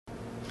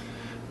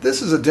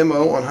This is a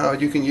demo on how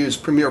you can use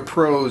Premiere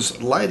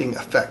Pro's lighting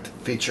effect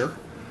feature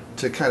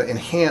to kind of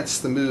enhance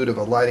the mood of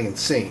a lighting and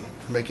scene.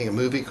 We're making a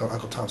movie called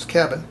Uncle Tom's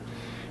Cabin,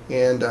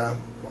 and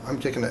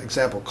I'm taking an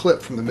example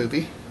clip from the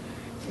movie.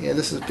 And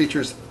this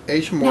features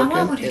Asia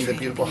Morgan and the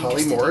beautiful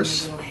Holly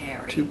Morris,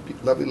 two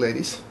lovely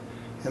ladies.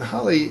 And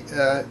Holly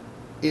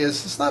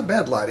it's not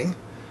bad lighting,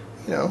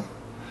 you know,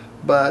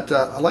 but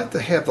I like to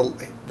have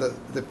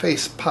the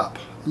face pop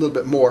a little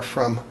bit more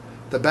from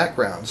the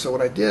background. So what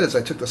I did is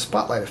I took the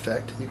spotlight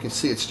effect, and you can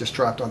see it's just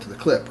dropped onto the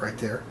clip right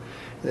there,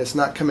 and it's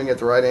not coming at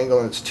the right angle,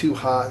 and it's too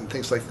hot and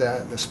things like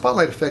that. And the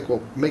spotlight effect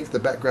will make the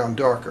background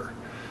darker.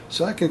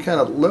 So I can kind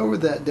of lower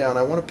that down.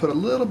 I want to put a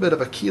little bit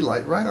of a key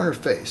light right on her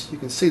face. You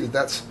can see that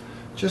that's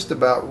just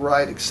about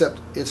right, except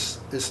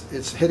it's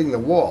hitting the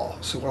wall.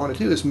 So what I want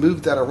to do is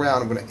move that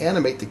around. I'm going to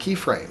animate the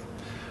keyframe.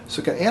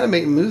 So I can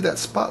animate and move that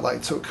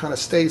spotlight so it kind of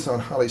stays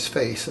on Holly's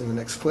face in the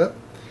next clip.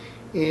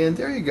 And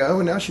there you go,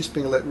 and now she's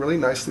being lit really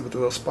nicely with the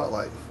little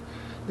spotlight.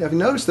 Now if you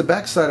notice the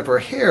back side of her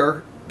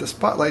hair, the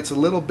spotlight's a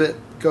little bit,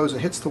 goes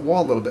and hits the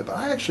wall a little bit, but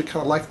I actually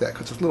kind of like that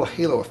because it's a little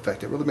halo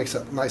effect. It really makes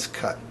a nice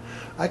cut.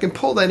 I can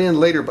pull that in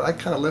later, but I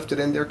kind of left it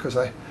in there because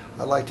I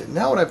liked it.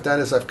 Now what I've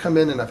done is I've come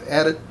in and I've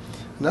added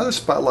another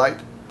spotlight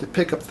to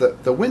pick up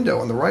the window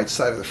on the right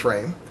side of the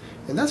frame,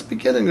 and that's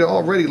beginning to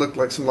already look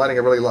like some lighting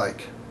I really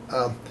like.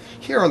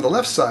 Here on the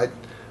left side,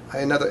 I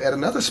add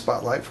another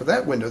spotlight for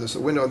that window. There's a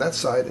window on that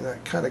side, and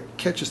it kind of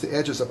catches the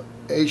edges of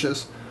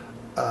Asia's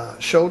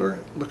shoulder,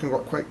 looking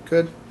quite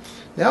good.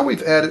 Now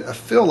we've added a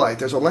fill light.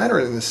 There's a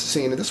lantern in this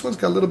scene, and this one's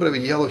got a little bit of a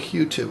yellow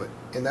hue to it,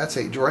 and that's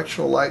a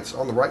directional light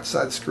on the right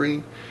side of the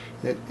screen,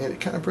 and it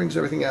kind of brings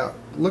everything out.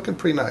 Looking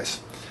pretty nice.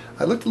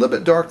 I looked a little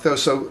bit dark though,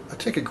 so I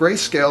take a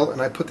grayscale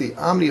and I put the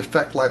Omni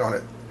effect light on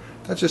it.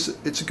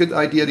 It's a good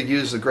idea to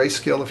use the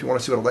grayscale if you want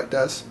to see what a light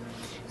does.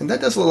 And that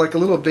does look like a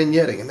little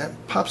vignetting, and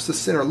that pops the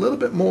center a little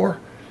bit more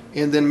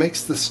and then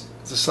makes the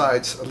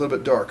sides a little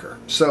bit darker.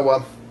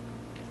 So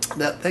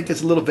that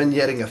gives a little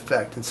vignetting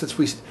effect. And since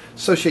we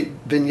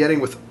associate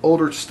vignetting with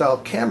older style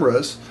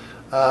cameras,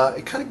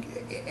 it kind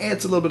of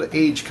adds a little bit of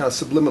age kind of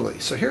subliminally.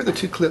 So here are the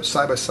two clips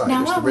side by side.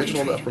 There's the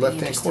original in the upper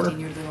left hand corner,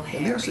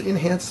 and there's the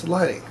enhanced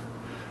lighting.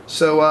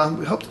 So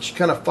we hope that you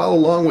kind of follow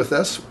along with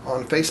us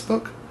on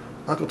Facebook,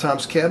 Uncle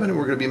Tom's Cabin, and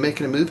we're going to be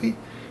making a movie.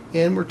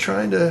 And we're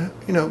trying to,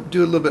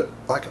 do a little bit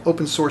like an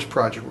open source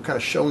project. We're kind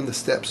of showing the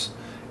steps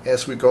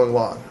as we're going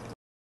along.